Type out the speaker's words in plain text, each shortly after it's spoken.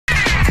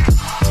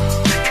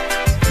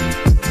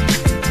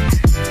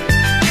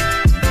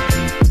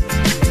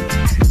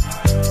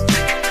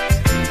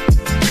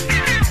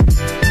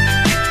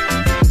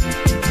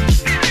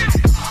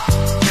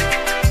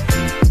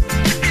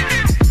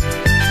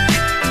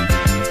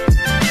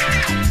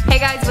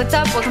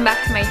what's up? Welcome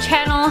back to my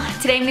channel.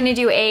 Today I'm going to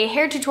do a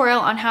hair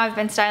tutorial on how I've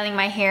been styling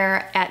my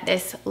hair at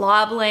this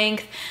lob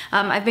length.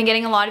 I've been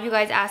getting a lot of you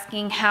guys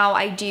asking how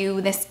I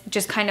do this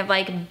just kind of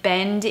like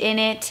bend in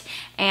it,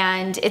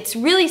 and it's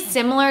really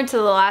similar to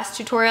the last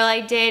tutorial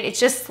I did. It's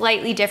just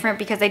slightly different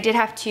because I did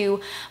have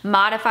to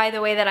modify the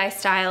way that I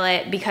style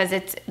it because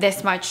it's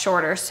this much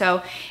shorter.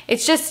 So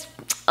it's just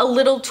a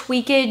little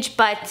tweakage,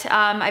 but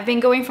I've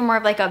been going for more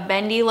of like a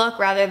bendy look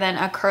rather than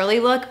a curly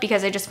look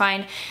because I just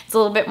find it's a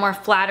little bit more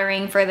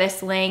flattering for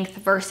this length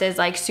versus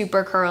like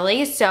super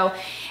curly. So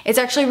it's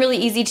actually really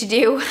easy to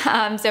do.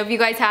 So if you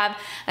guys have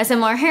a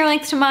similar hair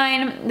length to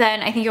mine,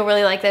 then I think you'll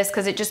really like this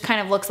because it just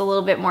kind of looks a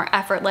little bit more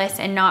effortless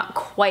and not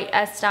quite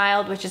as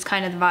styled, which is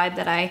kind of the vibe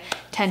that I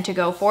tend to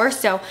go for.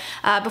 So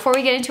before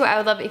we get into it, I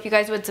would love it if you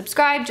guys would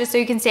subscribe just so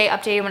you can stay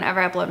updated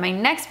whenever I upload my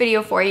next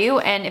video for you.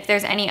 And if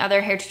there's any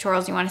other hair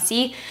tutorials you want to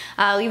see,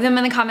 leave them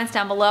in the comments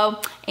down below.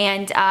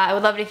 And I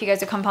would love it if you guys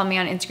would come follow me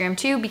on Instagram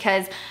too,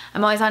 because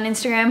I'm always on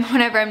Instagram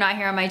whenever I'm not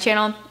here on my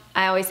channel.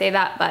 I always say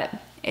that, but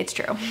it's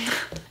true.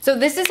 So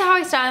this is how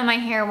I style my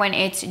hair when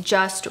it's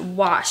just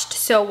washed.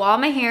 So while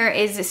my hair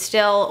is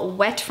still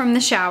wet from the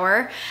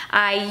shower,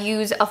 I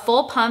use a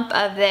full pump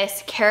of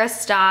this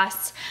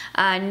Kerastase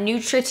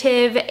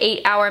Nutritive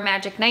 8-Hour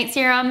Magic Night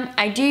Serum.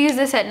 I do use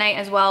this at night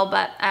as well,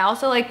 but I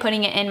also like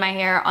putting it in my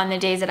hair on the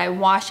days that I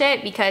wash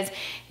it because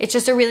it's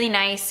just a really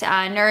nice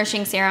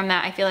nourishing serum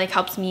that I feel like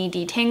helps me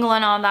detangle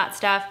and all that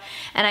stuff.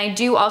 And I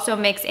do also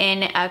mix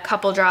in a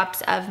couple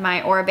drops of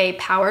my Oribe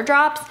Power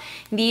Drops.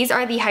 These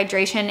are the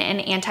hydration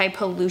and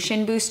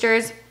anti-pollution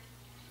boosters.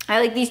 I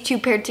like these two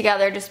paired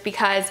together just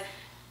because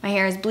my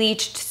hair is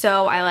bleached,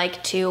 so I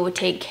like to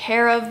take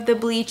care of the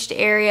bleached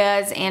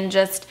areas and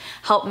just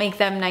help make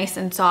them nice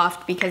and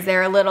soft because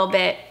they're a little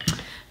bit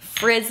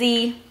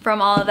frizzy from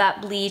all of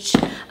that bleach.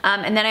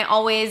 And then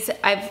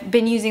I've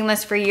been using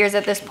this for years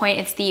at this point.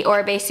 It's the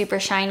Oribe Super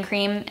Shine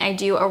Cream. I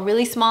do a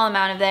really small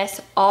amount of this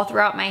all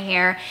throughout my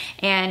hair,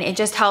 and it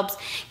just helps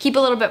keep a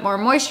little bit more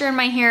moisture in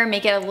my hair,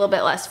 make it a little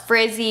bit less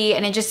frizzy,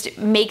 and it just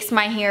makes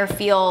my hair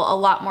feel a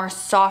lot more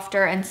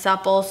softer and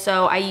supple.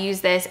 So I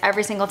use this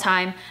every single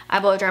time I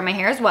blow dry my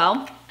hair as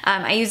well.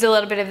 I use a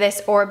little bit of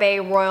this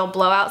Oribe Royal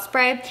Blowout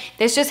Spray.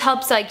 This just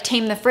helps like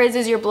tame the frizz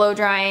as you're blow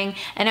drying,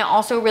 and it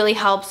also really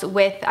helps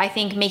with, I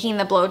think, making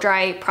the blow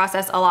dry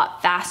process a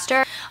lot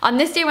faster. On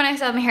this day when I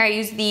style my hair, I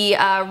use the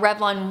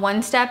Revlon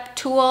One Step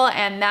tool,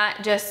 and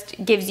that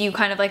just gives you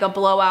kind of like a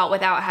blowout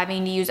without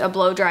having to use a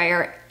blow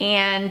dryer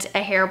and a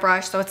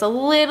hairbrush, so it's a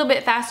little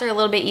bit faster, a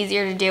little bit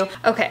easier to do.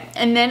 Okay,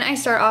 and then I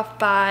start off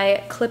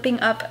by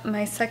clipping up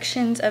my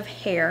sections of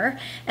hair,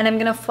 and I'm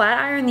gonna flat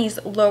iron these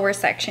lower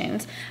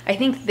sections. I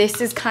think this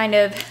is kind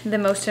of the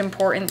most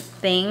important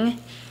thing,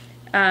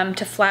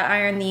 to flat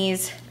iron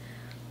these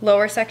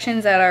lower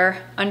sections that are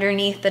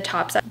underneath the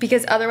top side,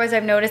 because otherwise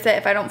I've noticed that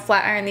if I don't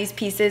flat iron these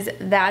pieces,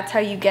 that's how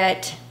you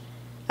get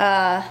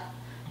the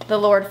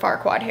Lord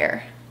Farquaad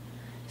hair.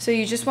 So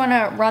you just want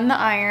to run the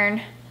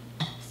iron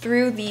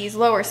through these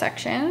lower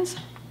sections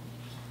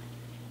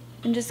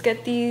and just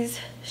get these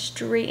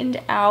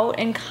straightened out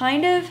and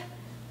kind of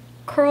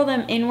curl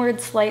them inward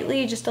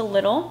slightly, just a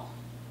little.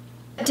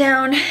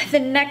 Down the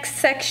next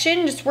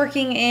section, just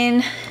working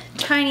in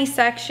tiny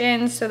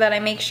sections so that I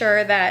make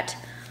sure that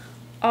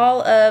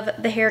all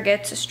of the hair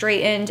gets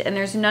straightened and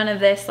there's none of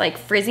this like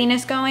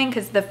frizziness going,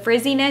 because the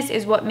frizziness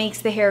is what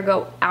makes the hair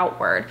go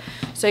outward.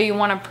 So you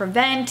want to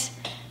prevent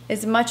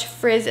as much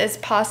frizz as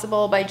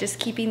possible by just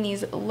keeping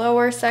these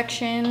lower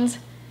sections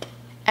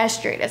as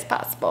straight as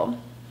possible.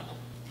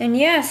 And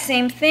yeah,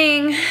 same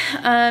thing,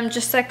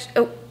 just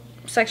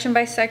section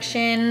by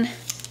section,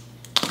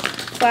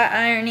 flat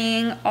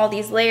ironing all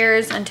these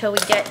layers until we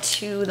get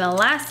to the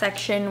last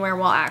section where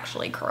we'll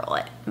actually curl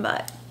it.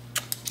 But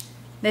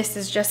this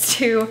is just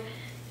to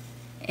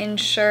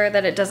ensure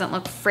that it doesn't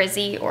look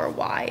frizzy or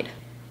wide.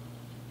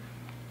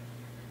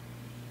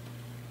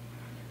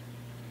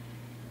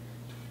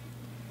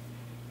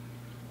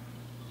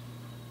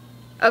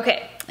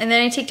 Okay, and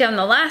then I take down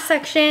the last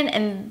section,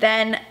 and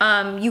then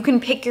you can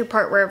pick your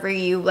part wherever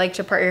you like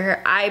to part your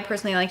hair. I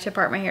personally like to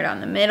part my hair down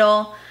the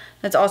middle.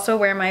 That's also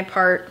where my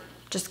part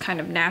just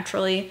kind of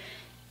naturally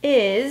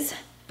is.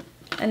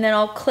 And then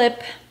I'll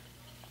clip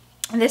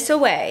this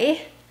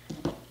away,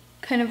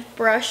 kind of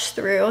brush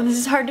through. And this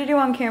is hard to do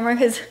on camera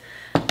because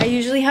I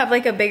usually have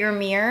like a bigger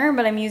mirror,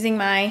 but I'm using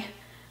my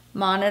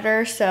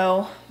monitor,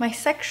 so my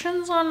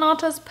sections are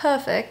not as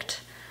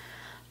perfect.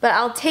 But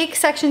I'll take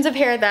sections of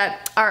hair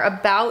that are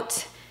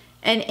about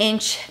an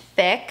inch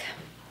thick,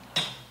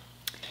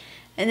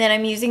 and then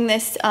I'm using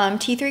this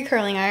T3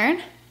 curling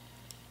iron,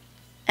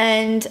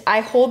 and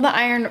I hold the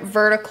iron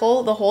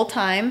vertical the whole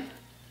time,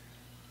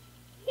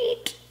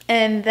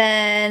 and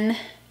then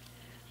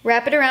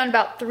wrap it around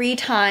about 3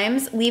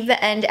 times, leave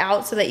the end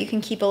out so that you can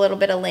keep a little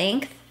bit of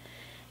length.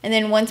 And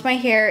then once my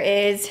hair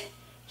is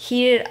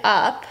heated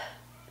up,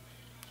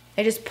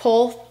 I just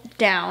pull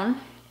down,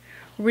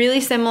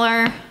 really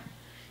similar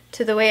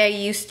to the way I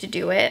used to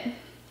do it.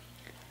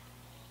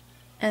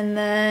 And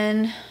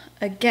then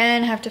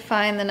again, have to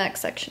find the next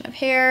section of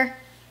hair.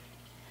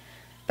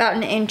 about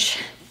an inch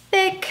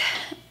thick.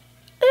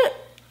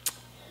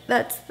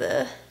 That's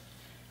the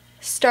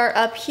start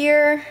up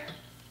here.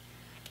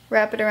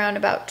 Wrap it around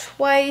about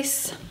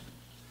twice.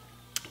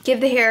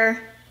 Give the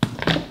hair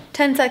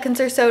 10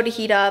 seconds or so to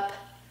heat up,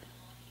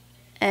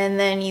 and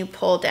then you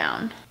pull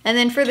down. And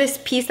then for this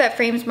piece that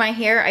frames my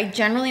hair, I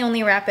generally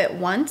only wrap it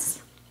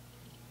once.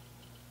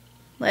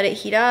 Let it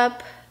heat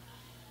up,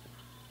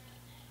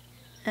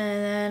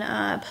 and then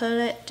I pull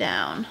it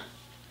down.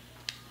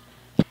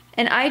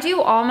 And I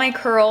do all my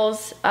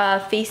curls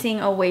facing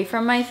away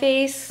from my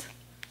face,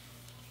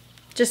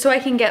 just so I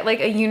can get like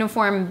a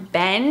uniform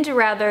bend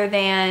rather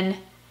than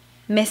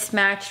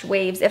mismatched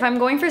waves. If I'm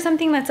going for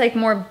something that's like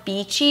more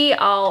beachy,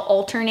 I'll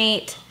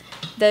alternate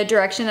the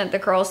direction that the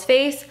curls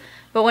face.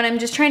 But when I'm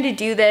just trying to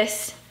do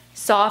this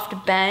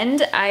soft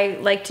bend, I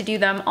like to do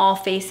them all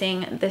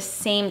facing the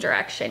same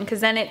direction, because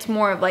then it's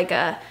more of like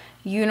a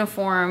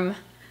uniform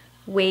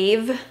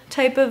wave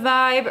type of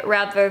vibe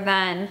rather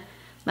than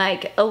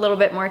like a little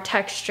bit more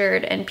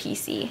textured and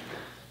piecey.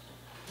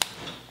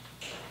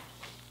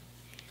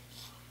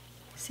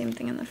 Same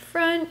thing in the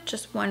front,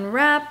 just one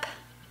wrap.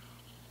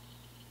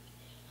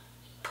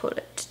 Put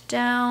it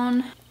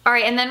down. All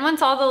right, and then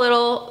once all the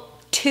little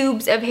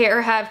tubes of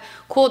hair have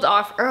cooled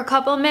off for a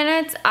couple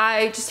minutes,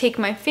 I just take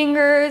my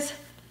fingers,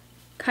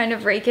 kind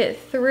of rake it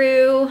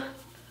through,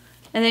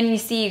 and then you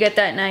see you get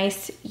that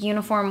nice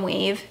uniform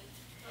wave.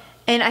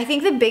 And I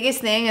think the biggest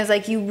thing is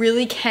like you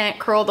really can't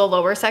curl the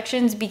lower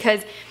sections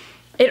because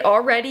it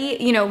already,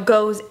 you know,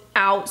 goes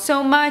out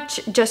so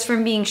much just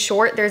from being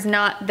short. There's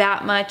not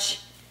that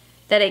much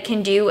that it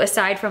can do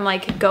aside from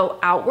like go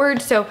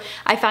outward. So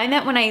I find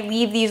that when I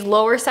leave these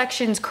lower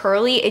sections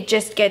curly, it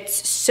just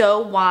gets so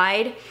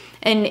wide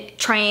and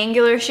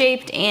triangular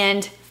shaped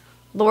and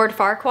Lord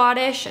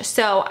Farquaad-ish.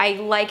 So I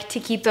like to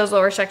keep those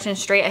lower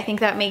sections straight. I think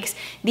that makes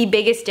the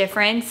biggest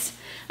difference.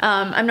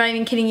 I'm not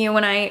even kidding you,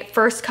 when I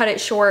first cut it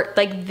short,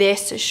 like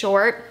this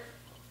short,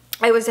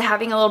 I was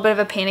having a little bit of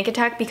a panic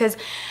attack because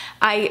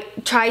I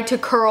tried to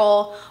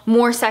curl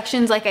more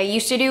sections like I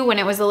used to do when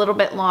it was a little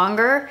bit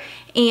longer,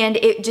 and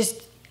it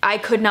just, I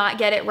could not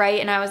get it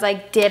right. And I was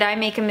like, did I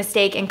make a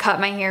mistake and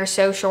cut my hair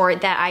so short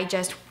that I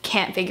just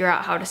can't figure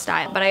out how to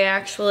style? But I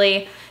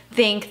actually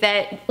think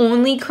that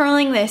only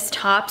curling this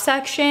top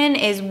section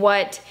is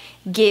what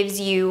gives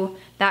you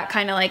that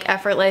kind of like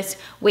effortless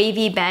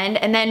wavy bend.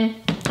 And then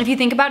if you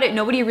think about it,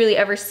 nobody really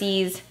ever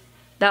sees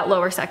that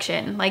lower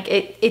section. Like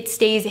it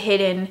stays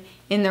hidden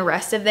in the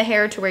rest of the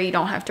hair to where you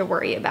don't have to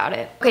worry about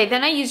it. Okay,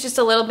 then I use just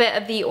a little bit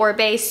of the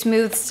Orbe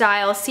Smooth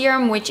Style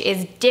Serum, which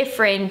is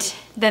different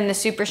than the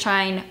Super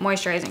Shine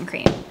Moisturizing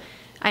Cream.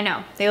 I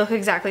know, they look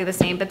exactly the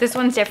same, but this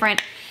one's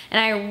different. And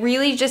I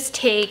really just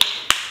take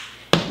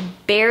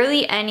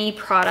barely any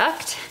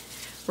product,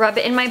 rub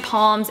it in my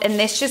palms, and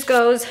this just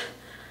goes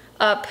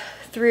up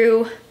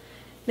through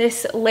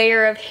this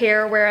layer of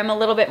hair where I'm a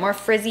little bit more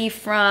frizzy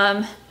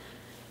from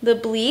the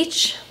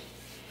bleach.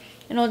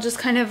 And I'll just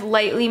kind of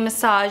lightly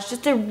massage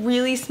just a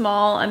really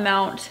small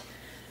amount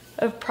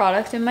of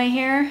product in my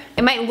hair.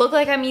 It might look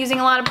like I'm using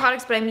a lot of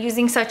products, but I'm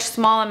using such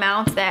small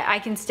amounts that I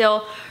can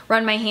still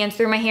run my hands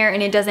through my hair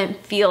and it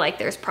doesn't feel like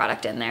there's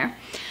product in there.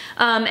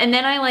 And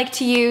then I like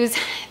to use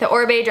the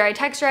Orbe Dry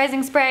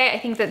Texturizing Spray. I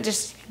think that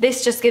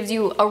this just gives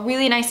you a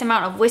really nice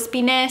amount of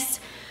wispiness.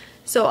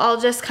 So I'll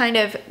just kind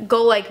of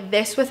go like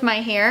this with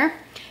my hair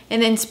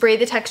and then spray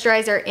the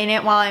texturizer in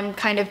it while I'm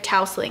kind of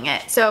tousling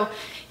it. So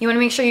you wanna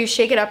make sure you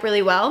shake it up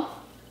really well.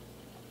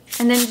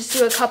 And then just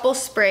do a couple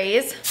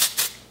sprays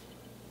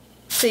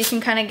so you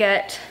can kind of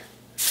get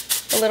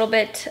a little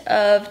bit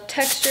of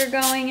texture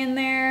going in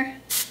there.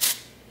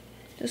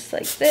 Just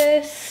like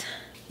this.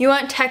 You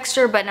want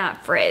texture but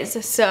not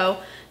frizz. So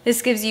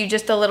this gives you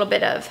just a little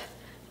bit of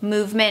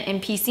movement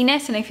and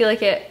pieciness, and I feel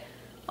like it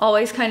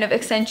always kind of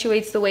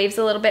accentuates the waves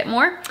a little bit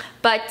more.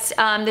 But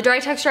the dry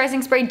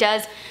texturizing spray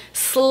does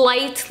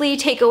slightly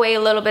take away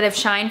a little bit of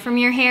shine from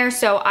your hair,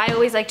 so I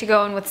always like to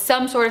go in with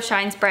some sort of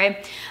shine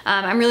spray.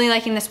 I'm really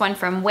liking this one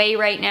from Way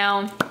right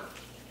now,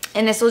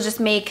 and this will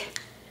just make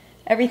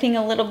everything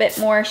a little bit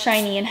more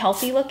shiny and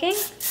healthy looking.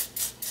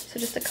 So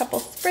just a couple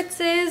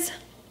spritzes,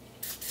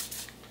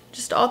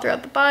 just all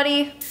throughout the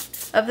body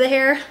of the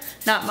hair.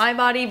 Not my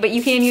body, but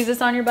you can use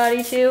this on your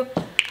body too.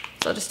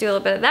 So I'll just do a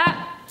little bit of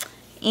that.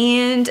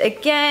 And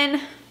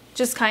again,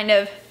 just kind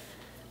of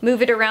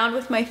move it around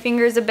with my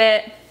fingers a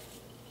bit.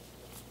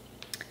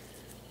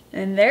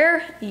 And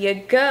there you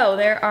go.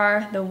 There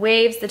are the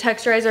waves. The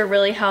texturizer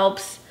really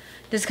helps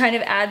just kind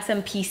of add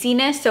some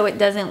pieciness so it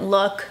doesn't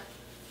look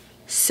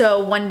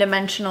so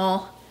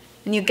one-dimensional,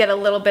 and you get a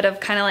little bit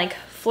of kind of like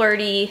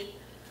flirty,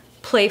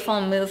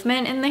 playful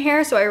movement in the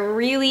hair. So I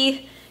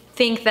really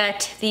think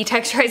that the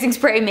texturizing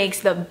spray makes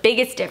the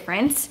biggest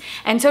difference,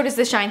 and so does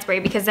the shine spray,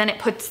 because then it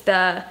puts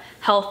the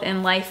health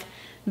and life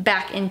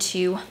back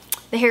into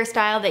the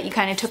hairstyle that you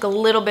kind of took a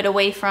little bit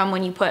away from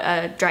when you put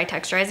a dry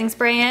texturizing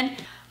spray in.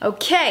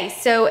 Okay,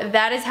 so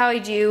that is how I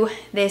do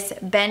this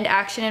bend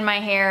action in my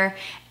hair,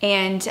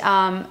 and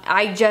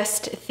I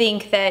just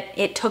think that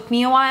it took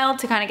me a while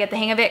to kind of get the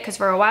hang of it, because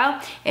for a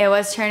while it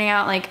was turning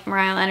out like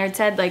Mariah Leonard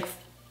said, like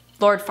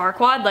Lord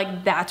Farquaad,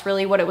 like that's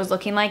really what it was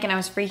looking like, and I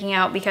was freaking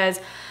out because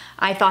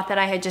I thought that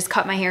I had just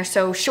cut my hair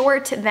so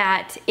short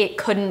that it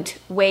couldn't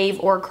wave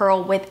or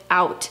curl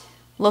without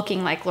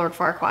looking like Lord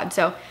Farquaad.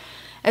 So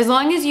as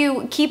long as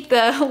you keep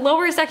the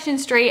lower section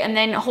straight and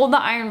then hold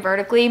the iron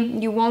vertically,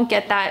 you won't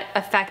get that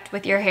effect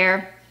with your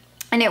hair,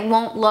 and it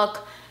won't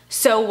look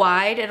so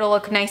wide. It'll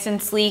look nice and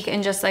sleek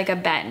and just like a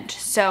bend.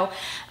 So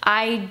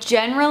I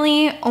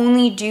generally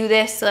only do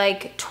this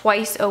like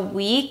twice a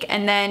week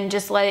and then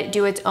just let it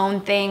do its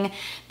own thing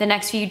the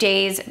next few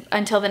days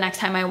until the next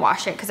time I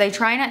wash it, because I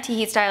try not to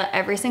heat style it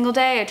every single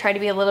day. I try to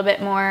be a little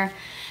bit more,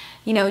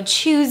 you know,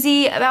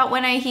 choosy about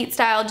when I heat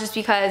style, just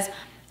because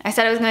I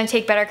said I was going to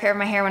take better care of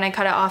my hair when I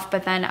cut it off,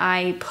 but then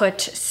I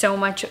put so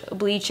much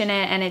bleach in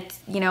it, and it's,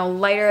 you know,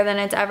 lighter than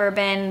it's ever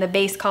been. The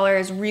base color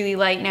is really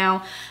light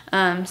now.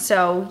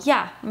 So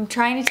yeah, I'm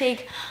trying to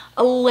take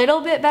a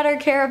little bit better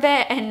care of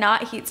it and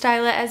not heat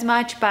style it as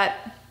much, but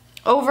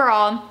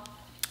overall,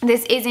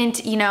 this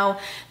isn't, you know,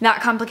 that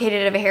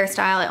complicated of a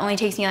hairstyle. It only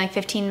takes me like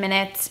 15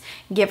 minutes,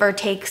 give or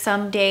take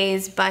some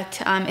days,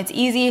 but it's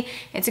easy.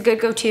 It's a good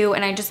go-to,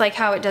 and I just like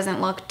how it doesn't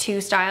look too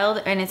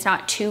styled and it's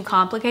not too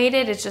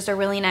complicated. It's just a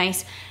really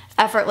nice,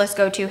 effortless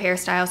go-to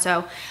hairstyle.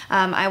 So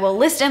I will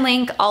list and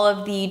link all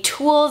of the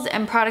tools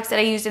and products that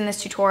I used in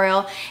this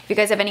tutorial. If you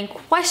guys have any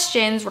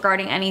questions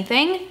regarding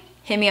anything,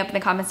 hit me up in the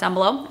comments down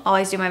below.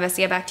 Always do my best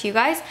to get back to you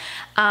guys.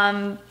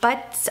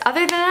 But other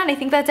than that, I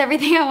think that's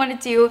everything I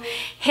wanted to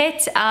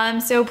hit.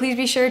 So please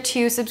be sure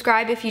to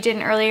subscribe if you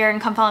didn't earlier,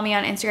 and come follow me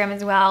on Instagram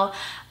as well.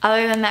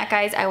 Other than that,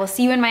 guys, I will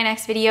see you in my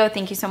next video.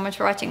 Thank you so much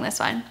for watching this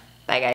one. Bye, guys.